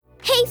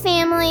Hey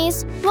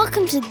families!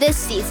 Welcome to this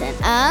season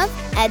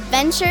of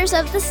Adventures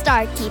of the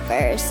Star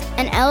Keepers,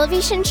 an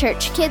Elevation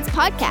Church Kids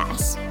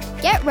podcast.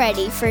 Get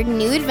ready for a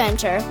new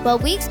adventure while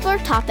we explore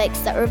topics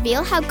that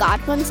reveal how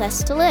God wants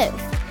us to live.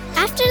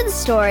 After the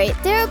story,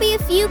 there will be a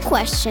few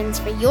questions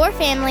for your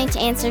family to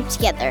answer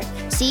together,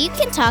 so you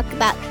can talk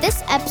about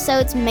this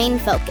episode's main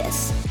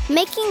focus,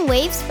 making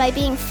waves by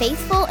being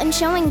faithful and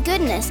showing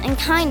goodness and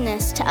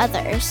kindness to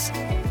others.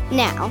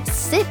 Now,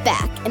 sit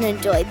back and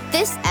enjoy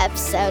this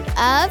episode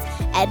of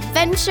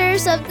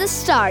Adventures of the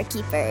Star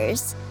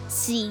Keepers.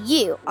 See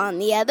you on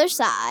the other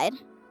side.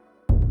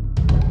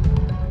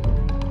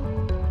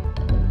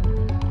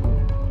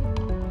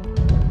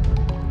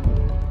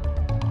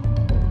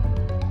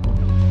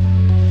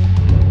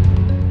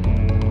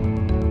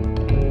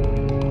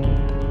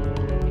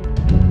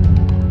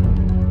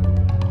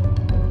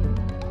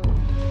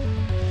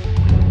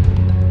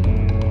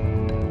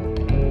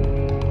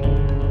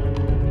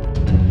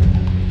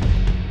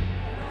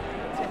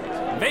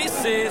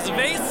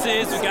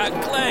 Vases, we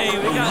got clay,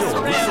 we got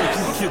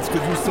ceramics. These kids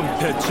could use some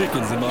pet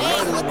chickens, am I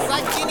right? Looks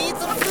like you need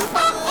some soup.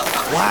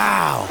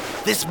 Wow,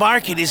 this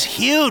market is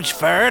huge,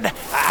 Fern.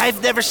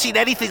 I've never seen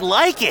anything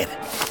like it.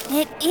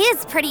 It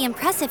is pretty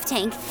impressive,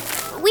 Tank.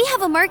 We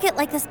have a market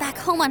like this back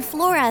home on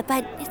Flora,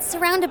 but it's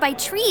surrounded by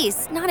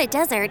trees, not a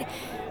desert.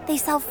 They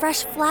sell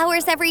fresh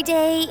flowers every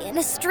day, and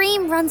a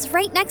stream runs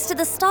right next to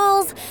the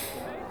stalls.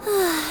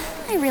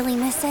 I really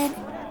miss it.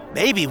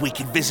 Maybe we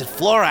can visit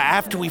Flora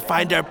after we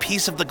find our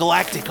piece of the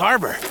Galactic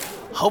armor.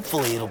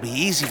 Hopefully it'll be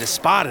easy to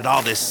spot in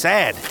all this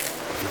sand.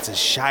 It's as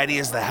shiny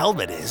as the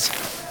helmet is.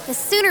 The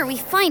sooner we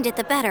find it,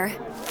 the better.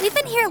 We've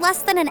been here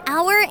less than an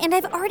hour, and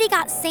I've already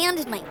got sand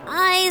in my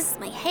eyes,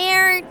 my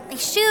hair, my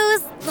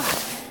shoes.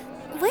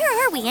 Ugh.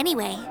 Where are we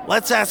anyway?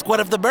 Let's ask one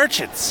of the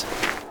merchants.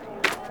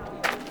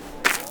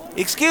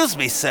 Excuse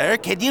me, sir,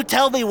 can you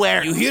tell me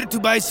where... You here to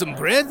buy some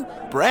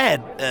bread?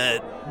 Bread?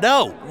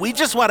 No, we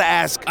just want to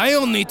ask... I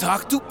only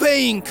talk to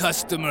paying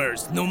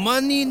customers. No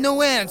money,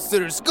 no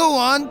answers. Go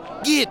on,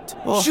 get.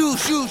 Oh. Shoo.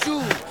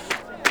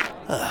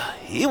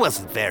 He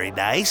wasn't very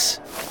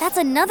nice. That's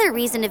another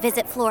reason to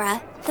visit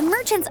Flora. The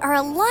merchants are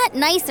a lot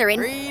nicer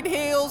and... Green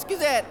Hills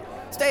Gazette.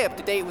 Stay up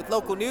to date with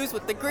local news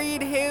with the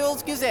Green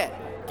Hills Gazette.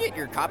 Get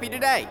your copy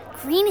today.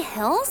 Green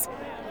Hills?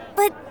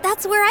 But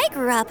that's where I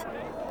grew up.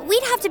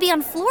 We'd have to be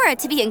on Flora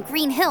to be in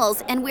Green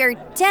Hills, and we're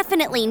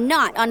definitely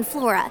not on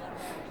Flora.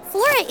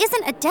 Flora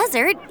isn't a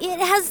desert. It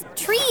has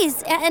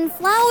trees and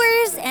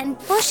flowers and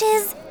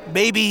bushes.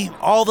 Maybe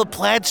all the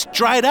plants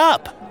dried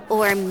up.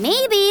 Or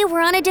maybe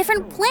we're on a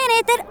different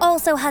planet that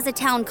also has a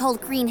town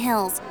called Green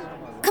Hills.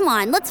 Come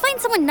on, let's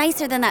find someone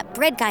nicer than that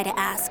bread guy to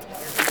ask.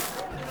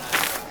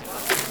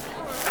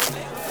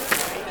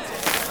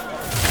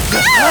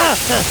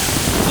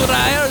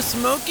 Try our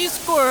smoky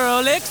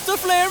squirrel extra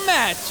flare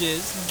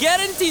matches.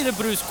 Guarantee to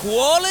produce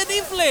quality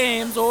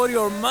flames or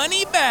your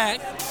money back.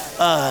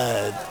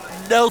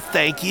 No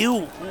thank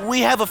you.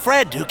 We have a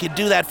friend who can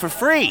do that for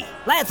free.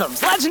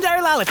 Lantham's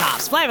Legendary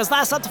Lollipops. Flavors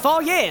last up to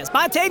 4 years.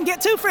 Buy 10, get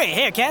 2 free.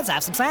 Here, kids,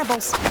 have some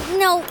samples.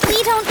 No,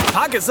 we don't...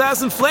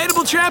 Pocket-sized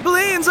inflatable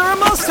trampolines are a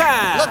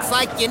must-have. Looks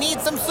like you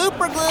need some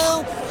super glue.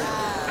 Oh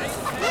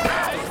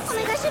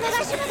my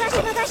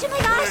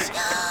gosh.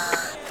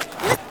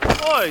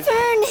 Oi!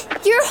 Fern,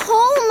 you're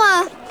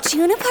home!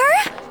 Juniper?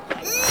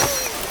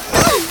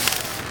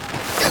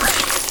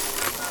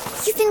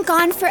 You've been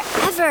gone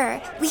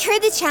forever. We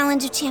heard the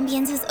Challenge of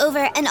Champions was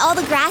over and all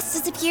the grass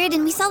disappeared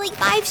and we saw like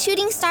 5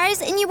 shooting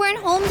stars and you weren't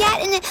home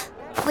yet and...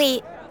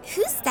 Wait,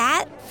 who's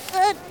that?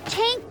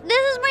 Tank,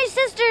 this is my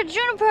sister,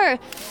 Juniper.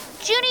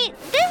 Junie,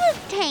 this is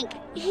Tank.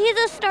 He's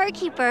a star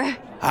keeper.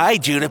 Hi,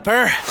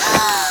 Juniper.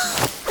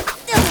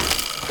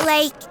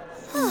 Like,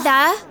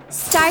 the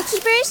Star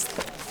Keepers?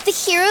 The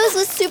heroes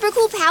with super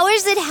cool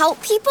powers that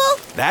help people?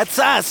 That's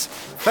us.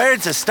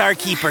 Fern's a star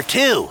keeper,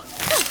 too.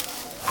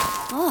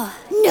 Oh,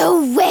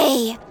 no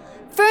way!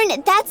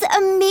 Fern, that's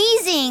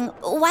amazing!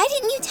 Why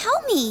didn't you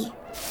tell me?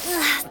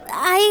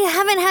 I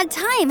haven't had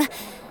time.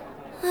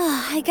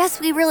 I guess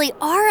we really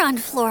are on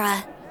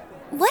Flora.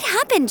 What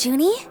happened,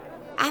 Junie?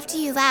 After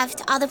you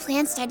left, all the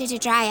plants started to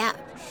dry up.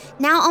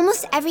 Now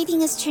almost everything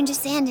has turned to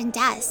sand and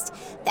dust.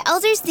 The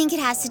elders think it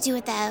has to do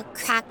with the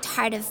cracked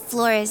heart of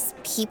Flora's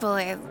people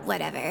or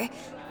whatever.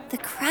 The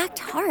cracked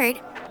heart?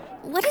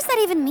 What does that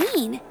even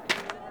mean?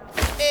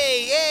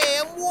 Hey,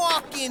 I'm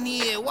walking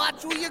here.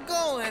 Watch where you're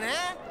going,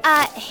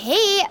 huh?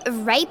 Hey,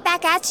 right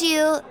back at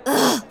you.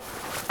 Ugh.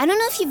 I don't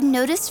know if you've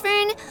noticed,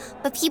 Fern,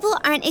 but people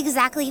aren't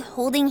exactly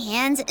holding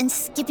hands and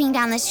skipping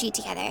down the street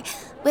together.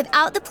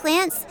 Without the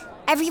plants,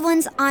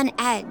 everyone's on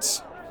edge.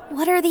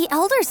 What are the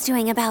elders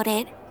doing about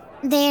it?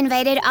 They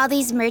invited all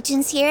these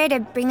merchants here to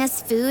bring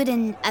us food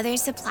and other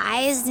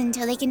supplies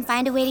until they can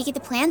find a way to get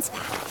the plants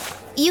back.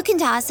 You can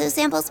toss those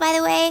samples, by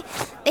the way.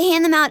 They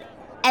hand them out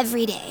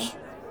every day.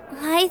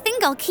 I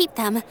think I'll keep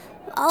them.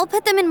 I'll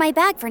put them in my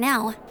bag for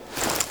now.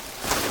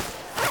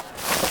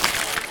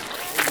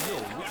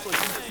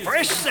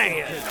 Fresh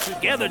sand.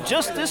 Gathered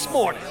just this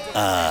morning.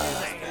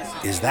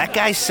 Is that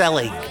guy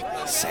selling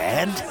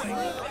sand?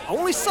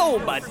 Only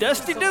sold by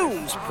Dusty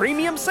Dunes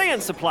Premium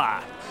Sand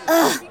Supply.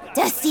 Ugh,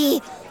 Dusty.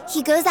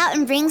 He goes out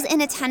and brings in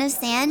a ton of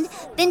sand,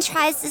 then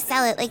tries to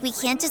sell it like we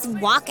can't just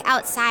walk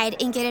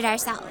outside and get it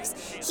ourselves.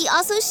 He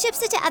also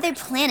ships it to other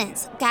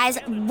planets. Guy's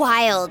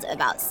wild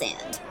about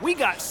sand. We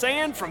got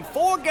sand from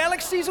 4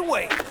 galaxies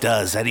away.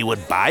 Does anyone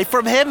buy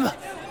from him?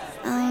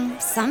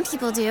 Some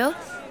people do.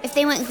 If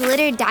they want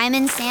glitter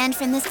diamond sand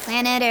from this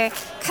planet or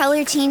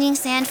color-changing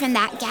sand from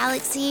that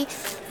galaxy.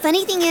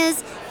 Funny thing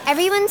is,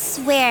 everyone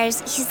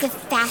swears he's the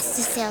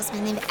fastest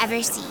salesman they've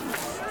ever seen.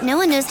 No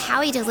one knows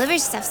how he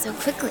delivers stuff so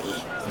quickly.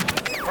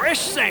 Fresh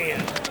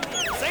sand.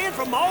 Sand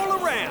from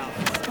all around.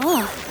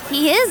 Oh,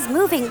 he is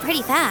moving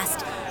pretty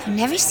fast. I've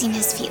never seen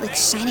his feet look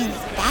shiny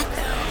like that,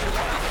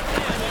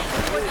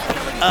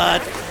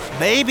 though.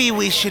 Maybe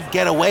we should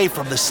get away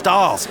from the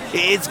stalls.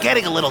 It's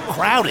getting a little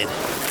crowded.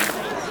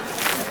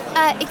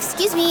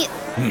 Excuse me.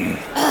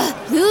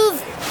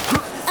 Move.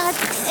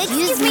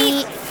 Excuse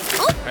me.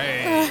 Oh.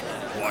 Hey,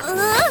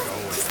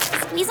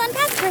 Just squeeze on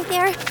past right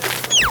there.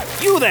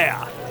 You there.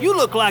 You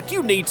look like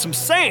you need some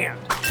sand.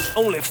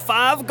 Only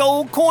 5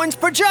 gold coins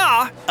per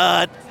jar.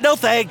 No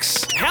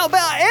thanks. How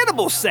about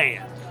edible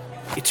sand?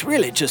 It's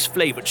really just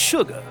flavored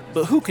sugar,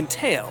 but who can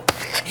tell?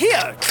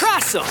 Here, try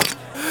some.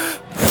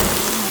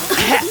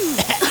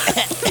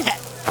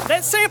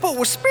 That sample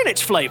was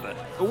spinach flavored.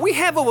 We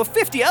have over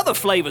 50 other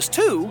flavors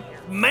too.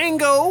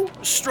 Mango,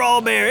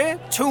 strawberry,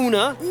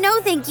 tuna.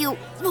 No, thank you.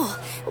 Oh,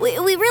 we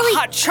really...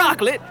 Hot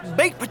chocolate,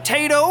 baked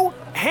potato,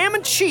 ham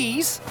and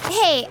cheese.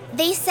 Hey,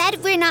 they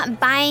said we're not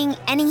buying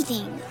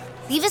anything.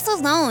 Leave us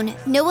alone.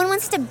 No one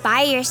wants to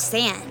buy your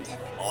sand.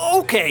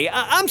 Okay,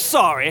 I'm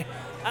sorry.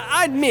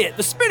 I admit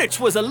the spinach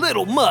was a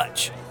little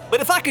much.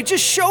 But if I could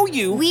just show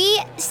you...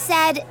 We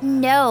said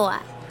no.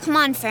 Come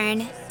on,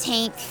 Fern.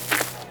 Tank.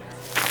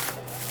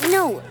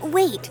 No,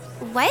 wait.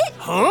 What?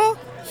 Huh?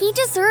 He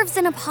deserves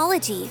an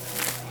apology.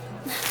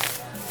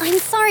 I'm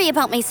sorry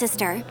about my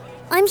sister.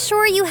 I'm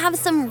sure you have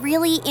some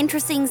really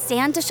interesting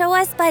sand to show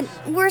us, but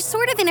we're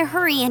sort of in a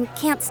hurry and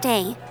can't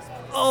stay.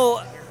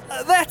 Oh,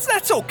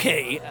 that's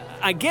okay,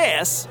 I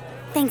guess.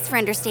 Thanks for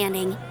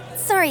understanding.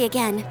 Sorry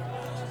again.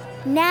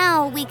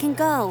 Now we can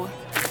go.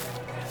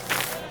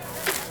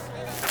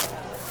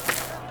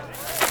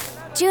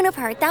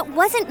 Juniper, that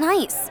wasn't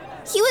nice.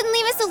 He wouldn't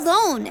leave us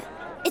alone.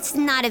 It's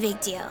not a big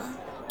deal.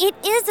 It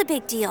is a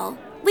big deal.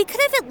 We could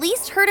have at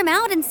least heard him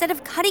out instead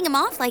of cutting him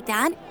off like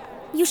that.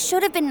 You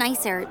should have been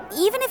nicer,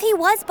 even if he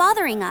was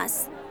bothering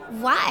us.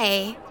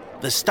 Why?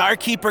 The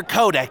Starkeeper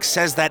Codex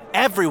says that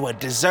everyone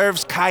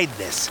deserves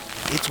kindness.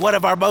 It's one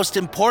of our most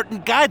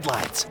important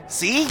guidelines.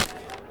 See?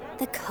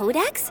 The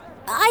Codex?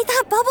 I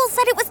thought Bubbles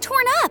said it was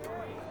torn up.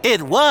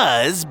 It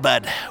was,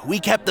 but we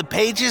kept the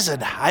pages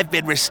and I've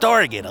been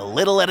restoring it a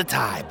little at a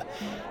time.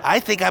 I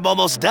think I'm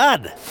almost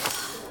done.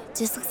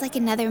 Just looks like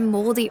another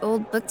moldy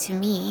old book to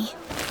me.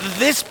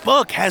 This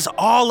book has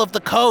all of the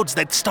codes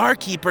that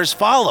Starkeepers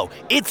follow.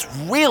 It's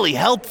really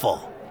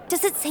helpful.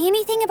 Does it say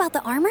anything about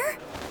the armor?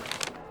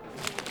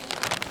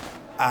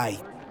 I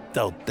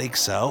don't think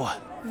so.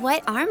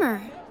 What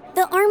armor?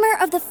 The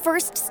armor of the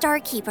first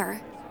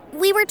Starkeeper.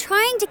 We were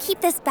trying to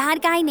keep this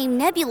bad guy named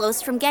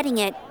Nebulos from getting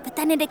it, but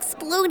then it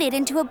exploded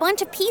into a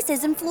bunch of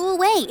pieces and flew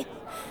away.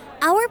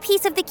 Our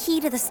piece of the key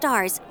to the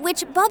stars,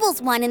 which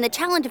Bubbles won in the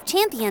Challenge of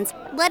Champions,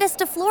 led us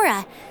to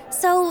Flora.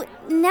 So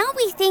now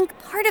we think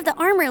part of the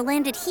armor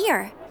landed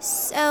here.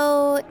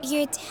 So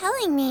you're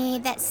telling me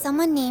that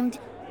someone named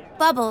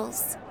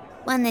Bubbles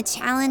won the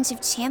Challenge of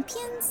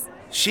Champions?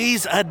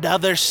 She's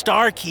another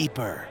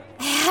Starkeeper.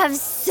 I have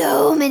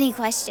so many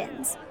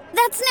questions.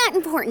 That's not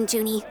important,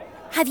 Junie.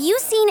 Have you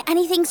seen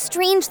anything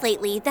strange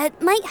lately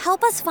that might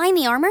help us find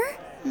the armor?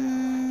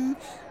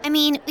 I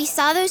mean, we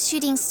saw those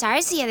shooting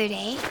stars the other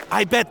day.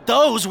 I bet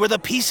those were the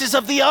pieces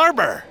of the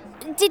armor.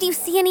 Did you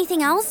see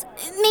anything else?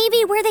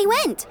 Maybe where they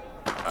went?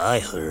 I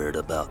heard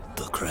about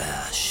the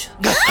crash.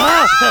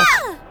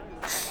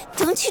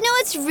 Don't you know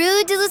it's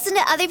rude to listen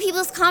to other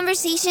people's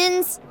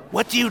conversations?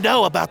 What do you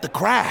know about the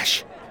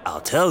crash?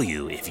 I'll tell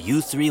you if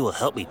you 3 will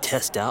help me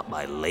test out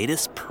my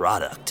latest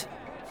product.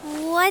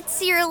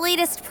 What's your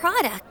latest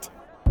product?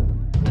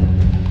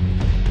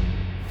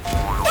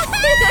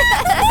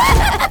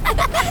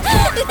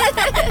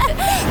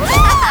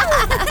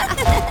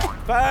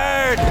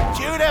 Bird,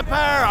 Juniper,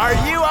 are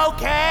you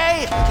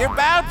okay? You're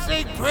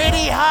bouncing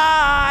pretty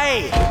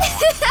high.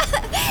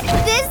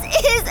 This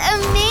is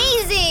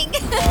amazing!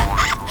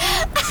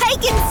 I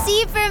can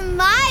see for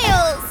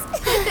miles!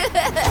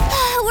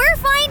 We're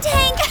fine,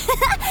 Tank.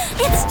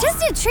 It's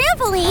just a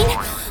trampoline.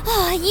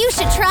 Oh, you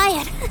should try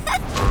it.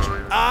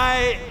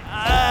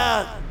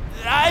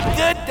 I'm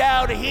good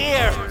down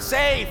here.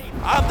 Safe.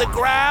 On the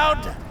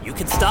ground. You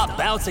can stop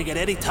bouncing at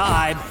any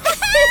time.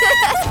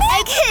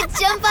 I could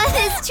jump on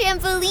this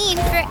trampoline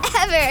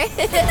forever.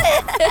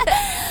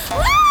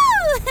 Woo!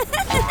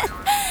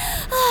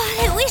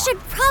 We should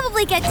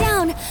probably get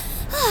down.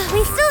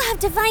 We still have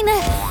to find the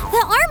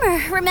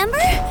armor, remember?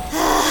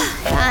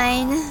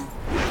 Fine.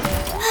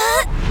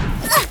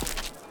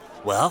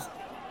 Well,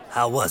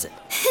 how was it?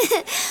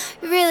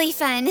 Really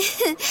fun.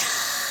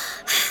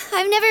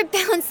 I've never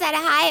bounced that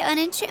high on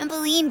a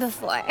trampoline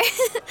before.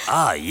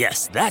 Ah,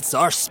 yes, that's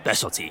our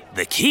specialty.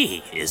 The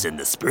key is in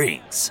the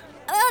springs.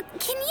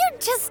 Can you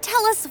just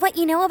tell us what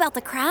you know about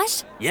the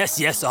crash?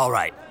 Yes, all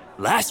right.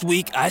 Last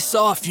week, I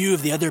saw a few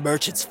of the other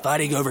merchants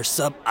fighting over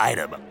some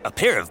item, a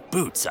pair of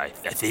boots, I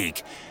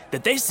think,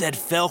 that they said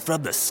fell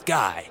from the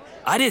sky.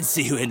 I didn't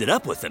see who ended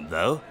up with them,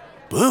 though.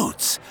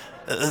 Boots?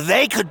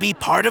 They could be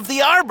part of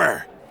the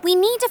armor. We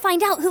need to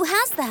find out who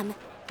has them.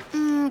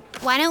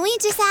 Why don't we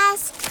just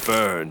ask?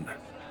 Fern,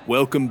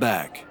 welcome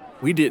back.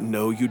 We didn't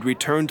know you'd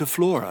return to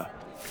Flora.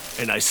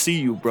 And I see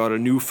you brought a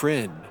new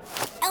friend.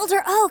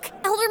 Elder Oak,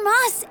 Elder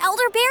Moss,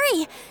 Elder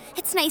Berry.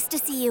 It's nice to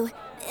see you.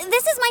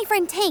 This is my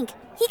friend Tank.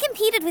 He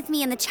competed with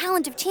me in the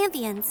Challenge of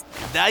Champions.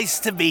 Nice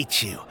to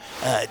meet you.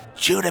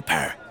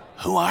 Juniper,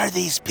 who are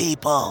these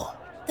people?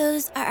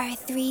 Those are our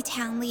 3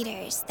 town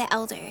leaders, the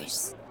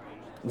elders.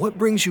 What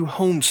brings you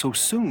home so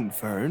soon,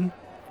 Fern?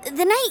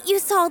 The night you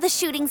saw the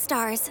shooting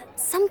stars,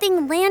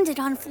 something landed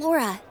on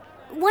Flora.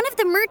 One of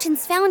the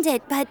merchants found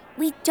it, but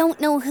we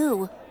don't know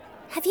who.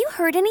 Have you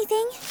heard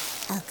anything?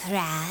 A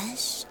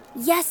crash?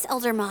 Yes,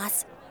 Elder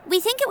Moss. We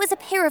think it was a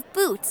pair of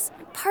boots,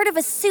 part of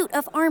a suit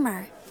of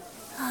armor.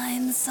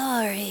 I'm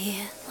sorry.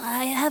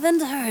 I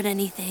haven't heard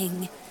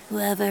anything.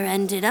 Whoever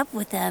ended up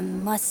with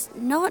them must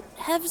not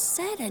have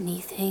said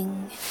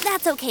anything.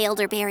 That's okay,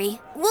 Elderberry.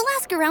 We'll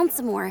ask around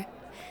some more.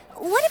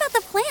 What about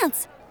the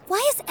plants?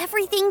 Why is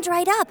everything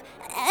dried up?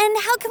 And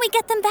how can we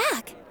get them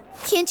back?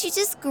 Can't you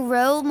just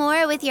grow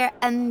more with your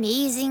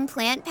amazing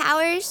plant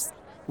powers?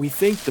 We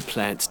think the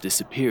plant's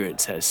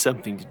disappearance has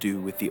something to do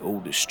with the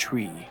oldest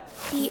tree.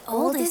 The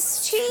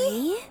oldest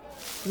tree?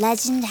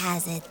 Legend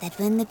has it that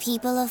when the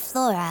people of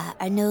Flora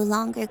are no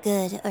longer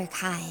good or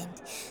kind,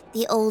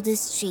 the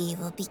oldest tree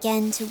will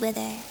begin to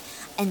wither,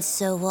 and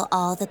so will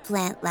all the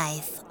plant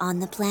life on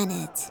the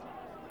planet.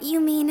 You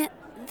mean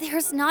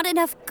there's not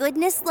enough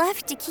goodness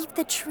left to keep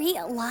the tree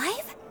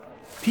alive?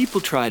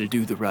 People try to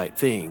do the right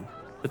thing,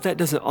 but that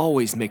doesn't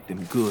always make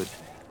them good.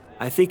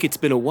 I think it's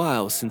been a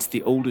while since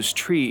the oldest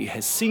tree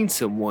has seen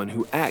someone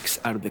who acts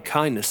out of the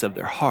kindness of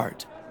their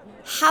heart.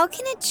 How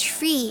can a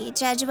tree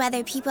judge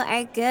whether people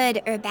are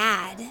good or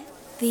bad?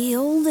 The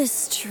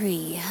oldest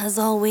tree has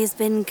always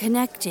been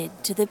connected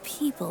to the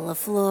people of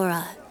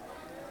Flora.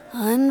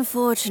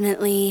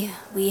 Unfortunately,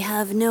 we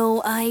have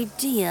no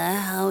idea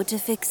how to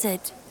fix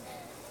it.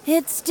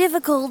 It's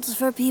difficult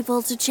for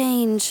people to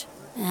change,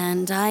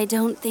 and I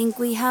don't think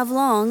we have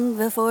long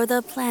before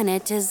the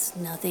planet is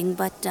nothing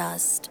but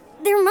dust.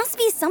 There must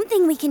be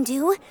something we can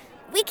do.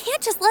 We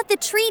can't just let the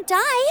tree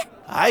die.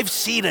 I've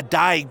seen a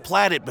dying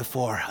planet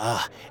before,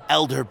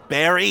 Elder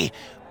Berry,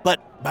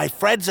 but my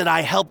friends and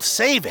I helped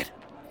save it.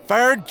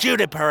 Fern,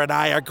 Juniper, and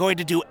I are going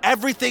to do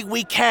everything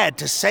we can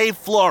to save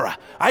Flora.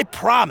 I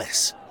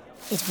promise.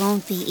 It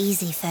won't be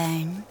easy,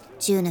 Fern.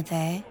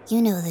 Juniper,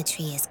 you know the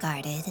tree is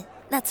guarded.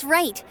 That's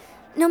right.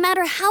 No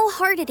matter how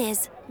hard it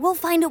is, we'll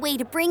find a way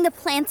to bring the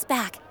plants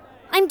back.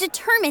 I'm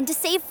determined to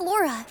save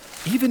Flora.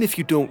 Even if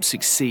you don't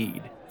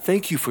succeed,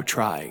 thank you for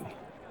trying.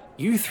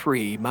 You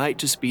 3 might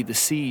just be the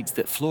seeds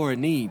that Flora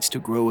needs to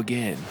grow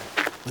again.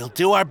 We'll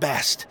do our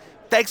best.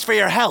 Thanks for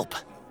your help.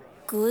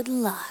 Good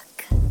luck.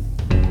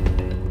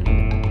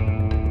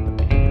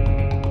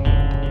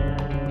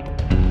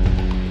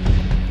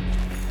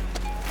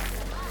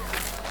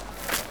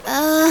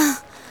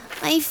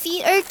 My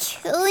feet are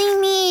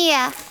killing me.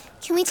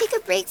 Can we take a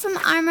break from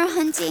armor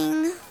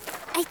hunting?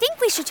 I think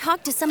we should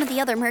talk to some of the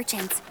other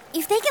merchants.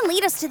 If they can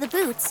lead us to the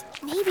boots,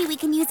 maybe we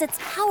can use its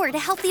power to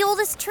help the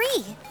oldest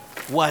tree.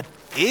 What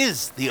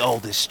is the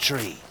oldest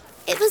tree?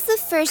 It was the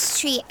first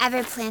tree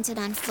ever planted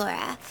on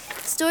Flora.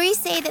 Stories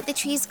say that the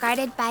tree is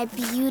guarded by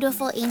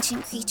beautiful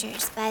ancient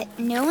creatures, but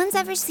no one's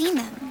ever seen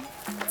them.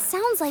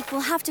 Sounds like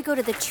we'll have to go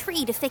to the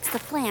tree to fix the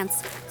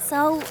plants.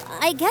 So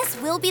I guess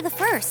we'll be the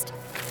first.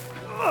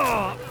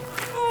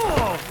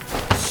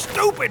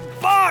 Stupid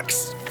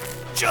box!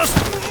 Just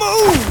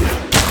move!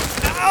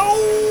 Ow!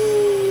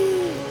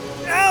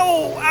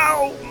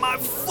 Ow, my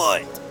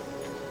foot!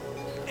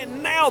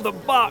 And now the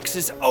box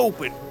is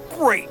open.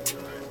 Great.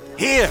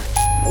 Here,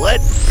 let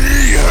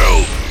me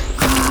help.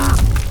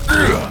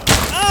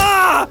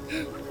 Ah!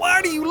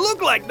 Why do you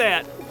look like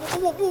that?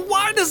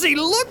 Why does he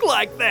look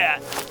like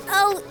that?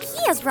 Oh,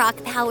 he has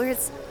rock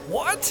powers.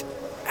 What?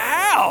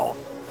 Ow!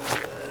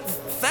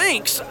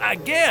 Thanks, I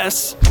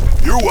guess.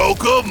 You're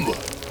welcome.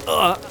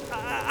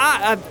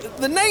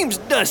 The name's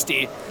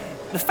Dusty,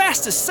 the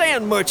fastest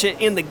sand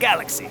merchant in the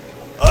galaxy.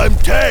 I'm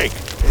Tank.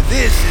 And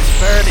this is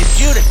Fern and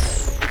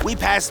Juniper. We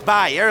passed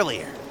by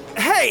earlier.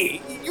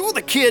 Hey, you're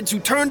the kids who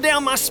turned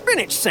down my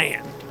spinach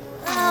sand.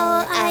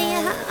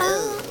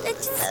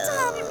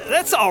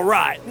 That's all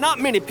right. Not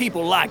many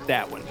people like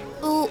that one.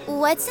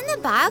 What's in the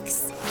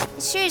box?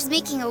 It sure is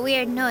making a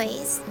weird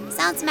noise.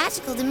 Sounds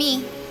magical to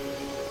me.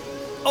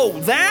 Oh,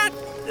 that?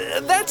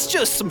 That's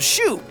just some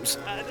shoes.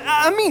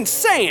 I mean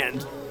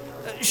sand.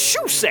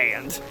 Shoe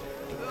sand.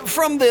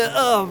 From the,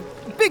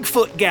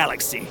 Bigfoot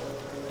galaxy.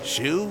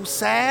 Shoe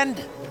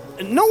sand?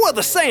 No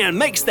other sand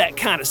makes that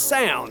kind of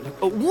sound.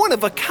 One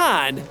of a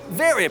kind,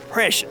 very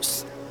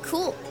precious.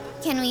 Cool.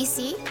 Can we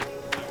see?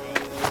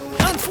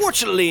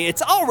 Unfortunately,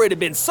 it's already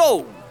been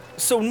sold,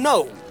 so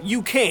no,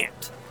 you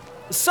can't.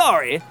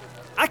 Sorry,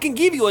 I can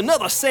give you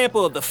another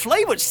sample of the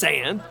flavored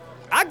sand.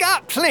 I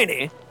got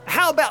plenty.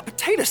 How about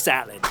potato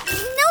salad?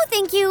 No,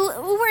 thank you.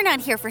 We're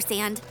not here for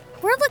sand.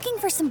 We're looking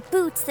for some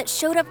boots that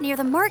showed up near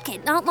the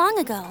market not long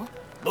ago.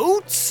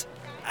 Boots?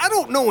 I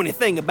don't know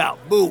anything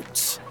about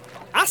boots.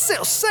 I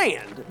sell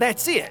sand,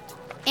 that's it.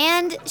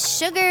 And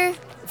sugar.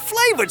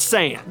 Flavored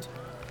sand.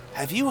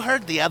 Have you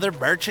heard the other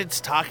merchants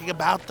talking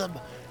about them?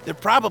 They're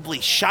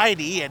probably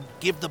shiny and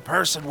give the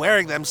person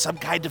wearing them some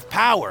kind of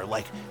power,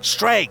 like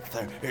strength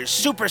or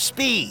super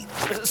speed.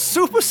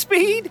 Super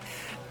speed?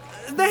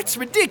 That's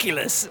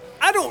ridiculous.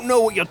 I don't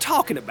know what you're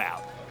talking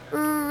about.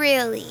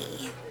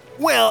 Really?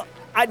 Well,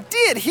 I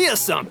did hear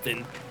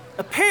something.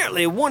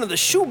 Apparently, one of the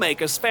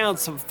shoemakers found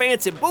some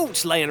fancy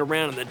boots laying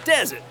around in the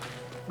desert,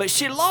 but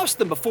she lost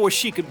them before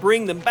she could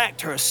bring them back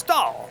to her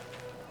stall.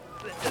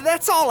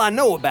 That's all I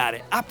know about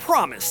it, I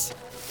promise.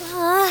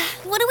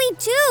 What do we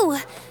do?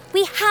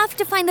 We have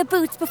to find the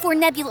boots before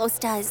Nebulos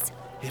does.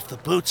 If the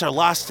boots are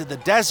lost in the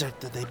desert,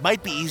 then they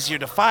might be easier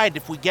to find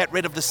if we get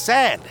rid of the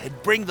sand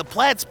and bring the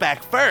plants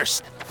back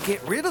first.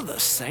 Get rid of the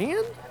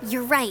sand?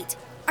 You're right.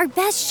 Our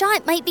best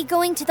shot might be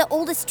going to the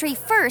oldest tree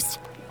first,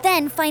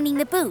 then finding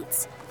the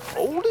boots.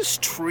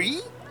 Oldest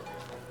tree?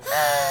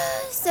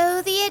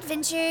 So the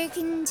adventure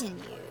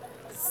continues.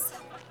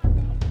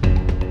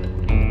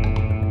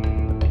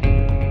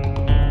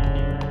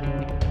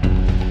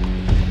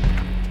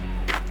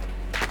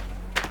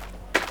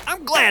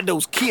 I'm glad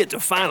those kids are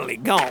finally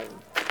gone.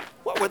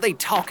 What were they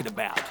talking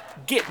about?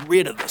 Get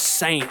rid of the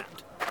sand.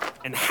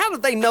 And how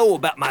did they know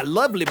about my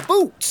lovely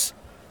boots?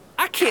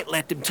 I can't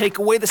let them take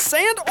away the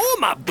sand or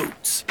my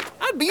boots.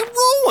 I'd be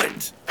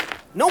ruined.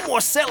 No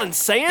more selling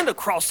sand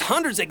across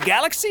hundreds of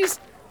galaxies.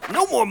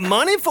 No more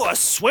money for a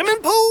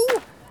swimming pool.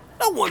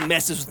 No one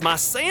messes with my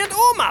sand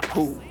or my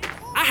pool.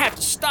 I have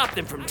to stop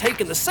them from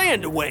taking the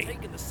sand away.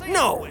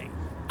 No,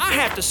 I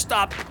have to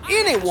stop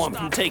anyone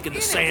from taking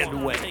the sand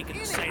away.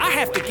 I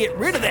have to get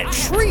rid of that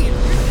tree.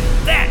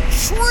 That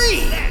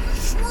tree! That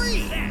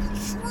tree! That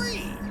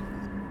tree!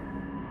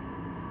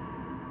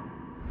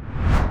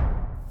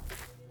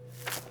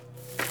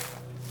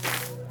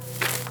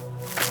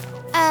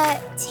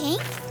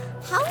 Tank?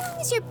 How long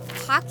has your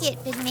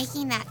pocket been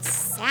making that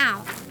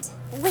sound?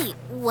 Wait,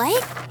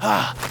 what?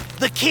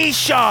 The key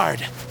shard!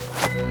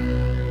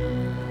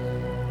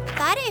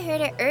 Thought I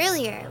heard it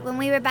earlier when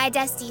we were by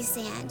Dusty's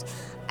sand.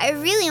 I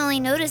really only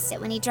noticed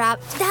it when he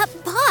dropped that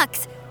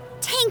box.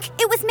 Tank,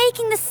 it was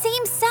making the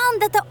same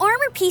sound that the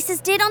armor pieces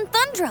did on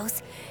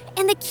Thundros.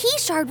 And the key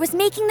shard was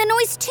making the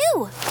noise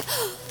too.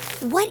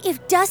 What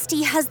if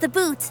Dusty has the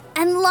boots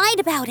and lied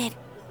about it?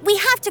 We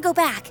have to go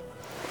back.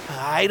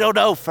 I don't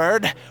know,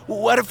 Fern.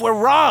 What if we're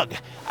wrong?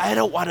 I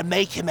don't want to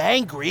make him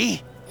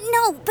angry.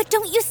 No, but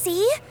don't you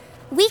see?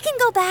 We can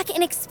go back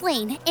and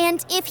explain,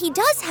 and if he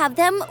does have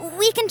them,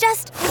 we can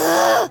just...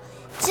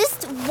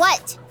 Just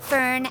what,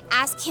 Fern?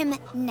 Ask him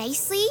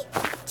nicely?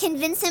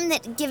 Convince him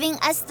that giving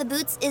us the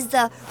boots is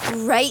the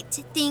right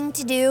thing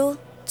to do?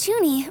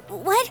 Junie,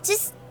 what?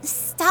 Just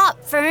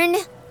stop, Fern.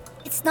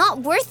 It's not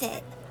worth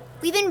it.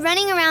 We've been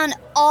running around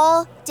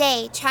all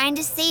day trying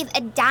to save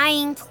a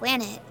dying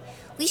planet.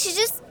 We should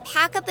just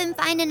pack up and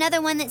find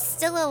another one that's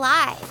still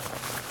alive.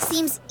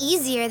 Seems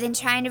easier than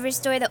trying to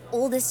restore the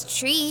oldest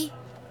tree.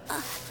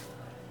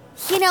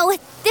 You know,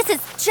 this is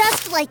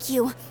just like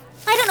you.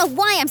 I don't know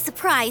why I'm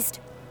surprised.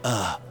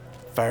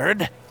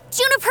 Fern?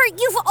 Juniper,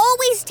 you've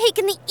always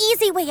taken the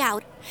easy way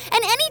out.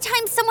 And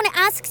anytime someone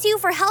asks you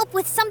for help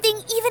with something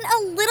even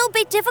a little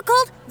bit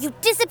difficult, you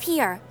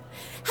disappear.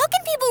 How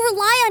can people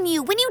rely on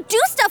you when you do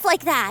stuff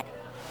like that?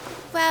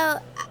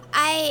 Well,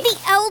 The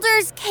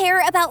elders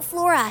care about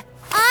Flora.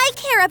 I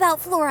care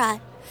about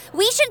Flora.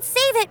 We should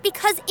save it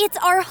because it's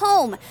our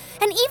home.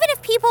 And even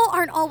if people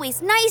aren't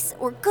always nice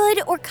or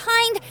good or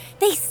kind,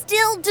 they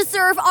still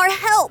deserve our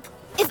help.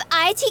 If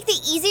I take the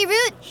easy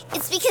route,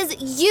 it's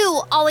because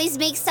you always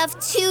make stuff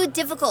too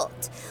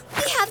difficult.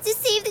 We have to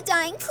save the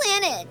dying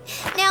planet.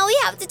 Now we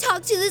have to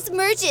talk to this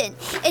merchant.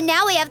 And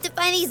now we have to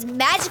find these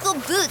magical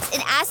boots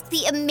and ask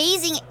the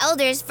amazing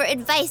elders for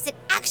advice that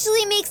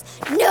actually makes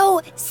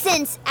no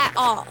sense at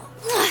all.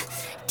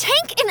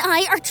 Tank and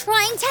I are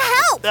trying to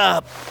help.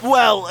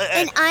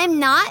 And I'm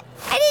not?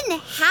 I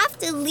didn't have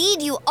to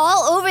lead you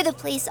all over the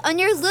place on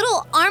your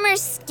little armor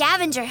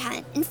scavenger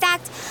hunt. In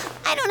fact,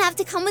 I don't have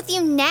to come with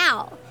you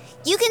now.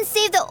 You can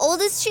save the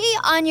oldest tree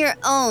on your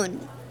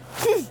own.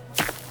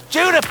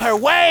 Juniper,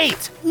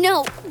 wait!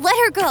 No, let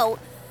her go.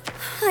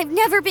 I've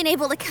never been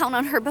able to count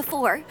on her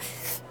before.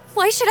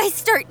 Why should I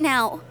start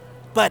now?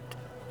 But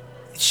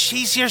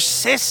she's your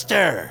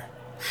sister.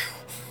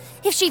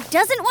 If she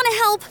doesn't want to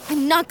help,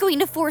 I'm not going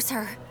to force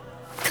her.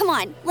 Come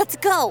on, let's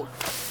go.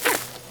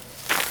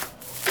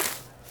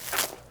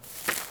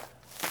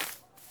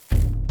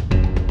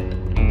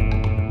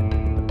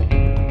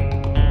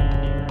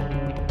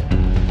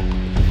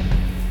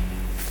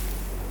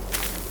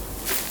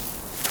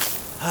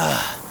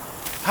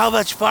 How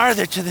much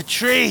farther to the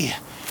tree?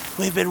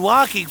 We've been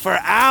walking for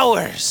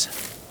hours.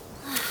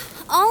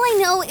 All I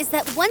know is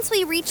that once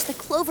we reach the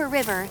Clover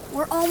River,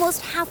 we're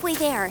almost halfway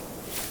there.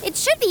 It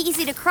should be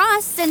easy to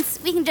cross since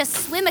we can just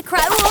swim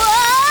across.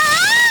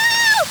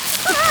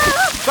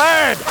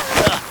 Bird!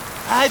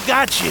 I've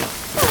got you.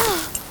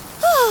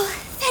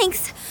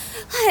 Thanks.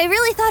 I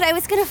really thought I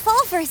was gonna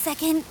fall for a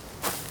second.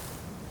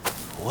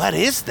 What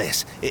is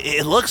this?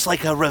 It looks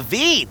like a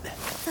ravine.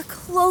 The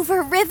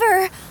Clover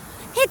River.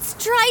 It's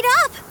dried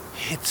up.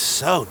 It's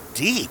so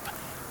deep.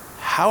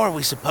 How are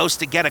we supposed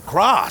to get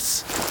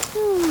across?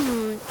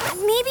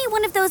 Maybe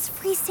one of those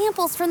free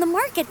samples from the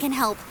market can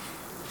help.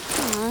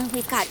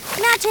 We've got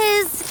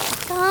matches,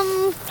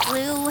 gum,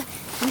 glue,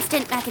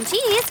 instant mac and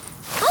cheese.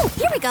 Oh,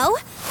 here we go.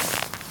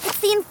 It's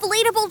the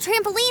inflatable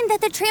trampoline that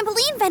the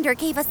trampoline vendor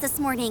gave us this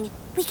morning.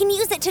 We can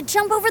use it to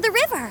jump over the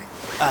river.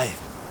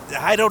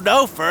 I don't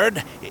know,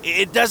 Fern.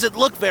 It doesn't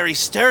look very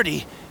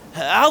sturdy.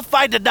 I'll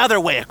find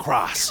another way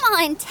across. Come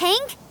on,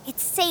 Tank.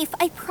 It's safe,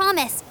 I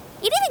promise.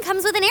 It even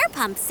comes with an air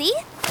pump, see?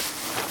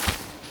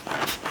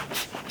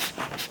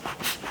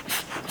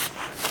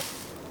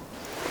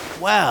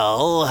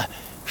 Well...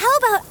 How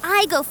about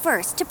I go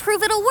first to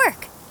prove it'll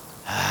work?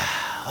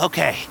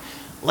 Okay,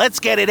 let's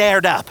get it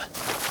aired up.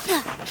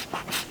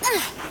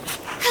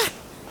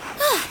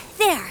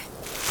 There.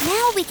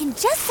 Now we can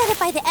just set it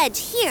by the edge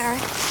here.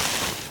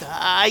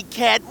 I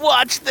can't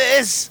watch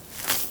this.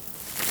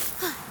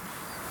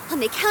 On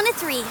the count of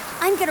 3,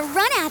 I'm gonna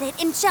run at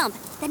it and jump,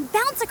 then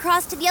bounce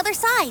across to the other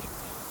side.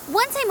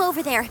 Once I'm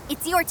over there,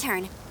 it's your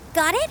turn.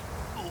 Got it?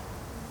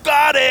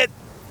 Got it!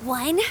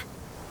 1, 2,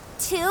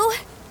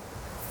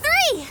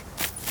 3!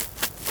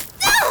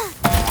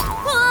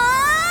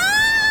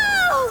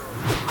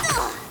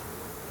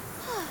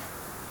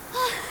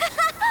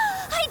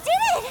 I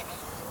did it!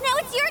 Now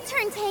it's your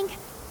turn, Tank.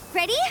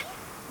 Ready?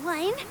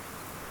 1,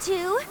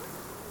 2, 3!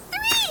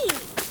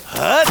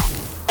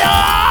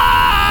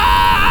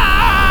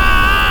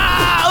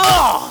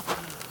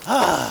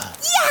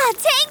 Yeah,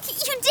 Tank,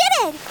 you did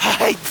it!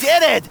 I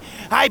did it!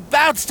 I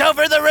bounced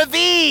over the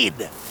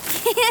ravine!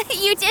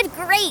 You did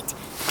great!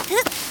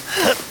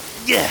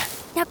 Yeah.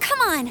 Now come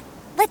on,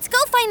 let's go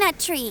find that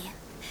tree.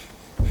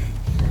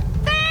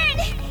 Fern!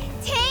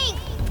 Tank!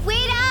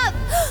 Wait up!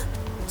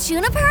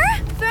 Juniper?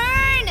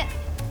 Fern!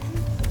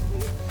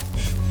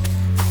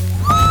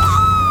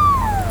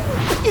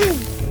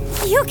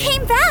 You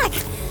came back!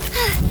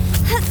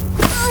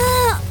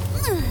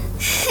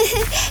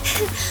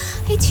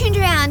 I turned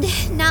around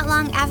not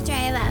long after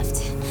I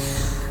left.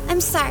 I'm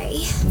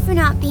sorry for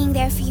not being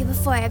there for you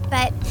before,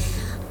 but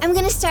I'm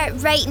gonna start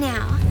right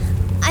now.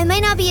 I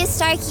might not be a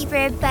star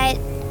keeper, but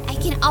I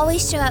can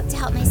always show up to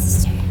help my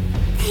sister.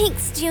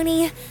 Thanks,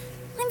 Junie.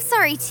 I'm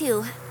sorry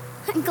too.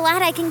 I'm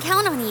glad I can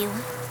count on you.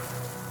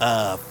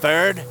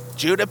 Fern?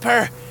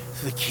 Juniper?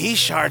 The key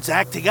shard's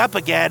acting up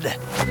again.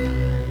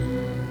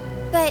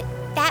 But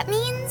that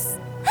means...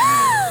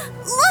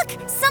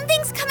 Look!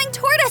 Something's coming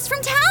toward us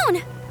from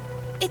town!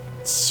 It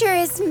sure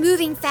is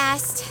moving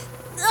fast.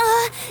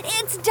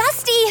 It's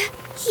Dusty!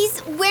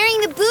 He's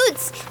wearing the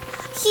boots.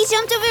 He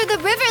jumped over the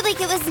river like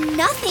it was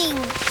nothing.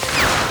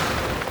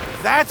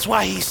 That's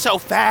why he's so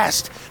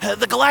fast.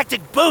 The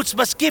Galactic boots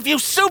must give you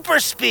super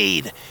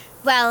speed.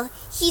 Well,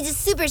 he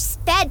just super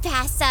sped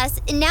past us,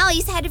 and now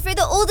he's headed for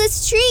the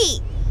oldest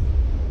tree.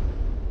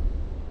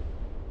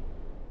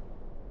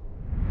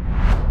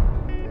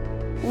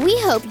 We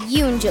hope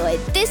you enjoyed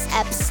this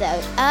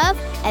episode of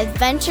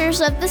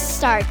Adventures of the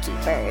Star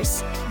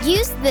Keepers.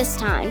 Use this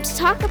time to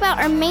talk about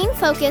our main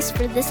focus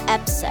for this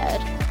episode,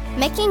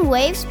 making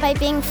waves by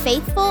being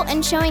faithful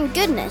and showing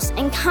goodness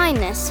and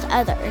kindness to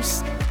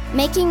others.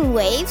 Making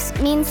waves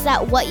means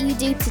that what you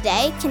do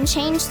today can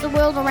change the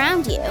world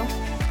around you.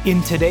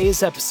 In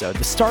today's episode,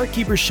 the Star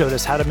Keepers showed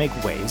us how to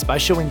make waves by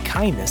showing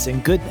kindness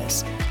and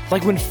goodness.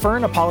 Like when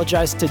Fern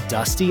apologized to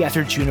Dusty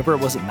after Juniper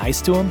wasn't nice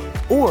to him,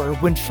 or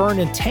when Fern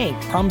and Tank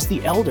promised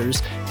the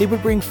elders they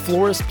would bring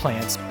Flora's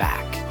plants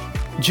back.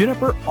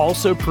 Juniper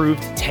also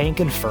proved Tank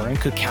and Fern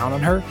could count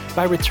on her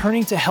by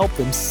returning to help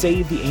them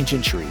save the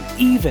ancient tree,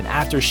 even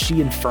after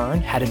she and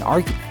Fern had an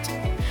argument.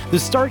 The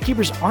Star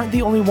Keepers aren't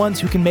the only ones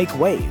who can make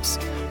waves.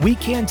 We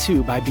can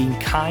too by being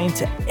kind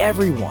to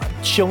everyone,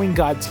 showing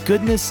God's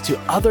goodness to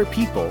other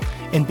people,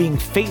 and being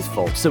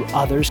faithful so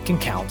others can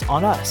count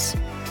on us.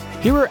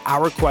 Here are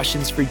our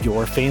questions for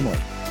your family.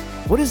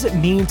 What does it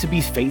mean to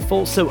be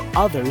faithful so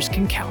others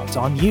can count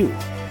on you?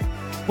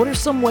 What are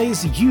some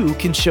ways you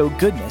can show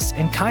goodness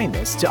and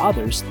kindness to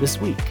others this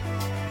week?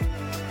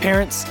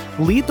 Parents,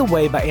 lead the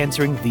way by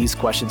answering these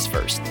questions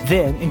first,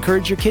 then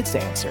encourage your kids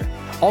to answer.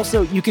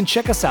 Also, you can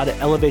check us out at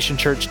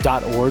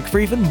elevationchurch.org for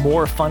even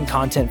more fun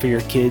content for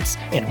your kids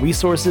and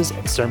resources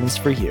and sermons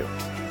for you.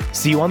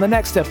 See you on the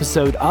next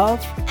episode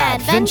of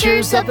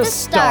Adventures of the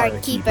Star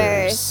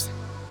Keepers.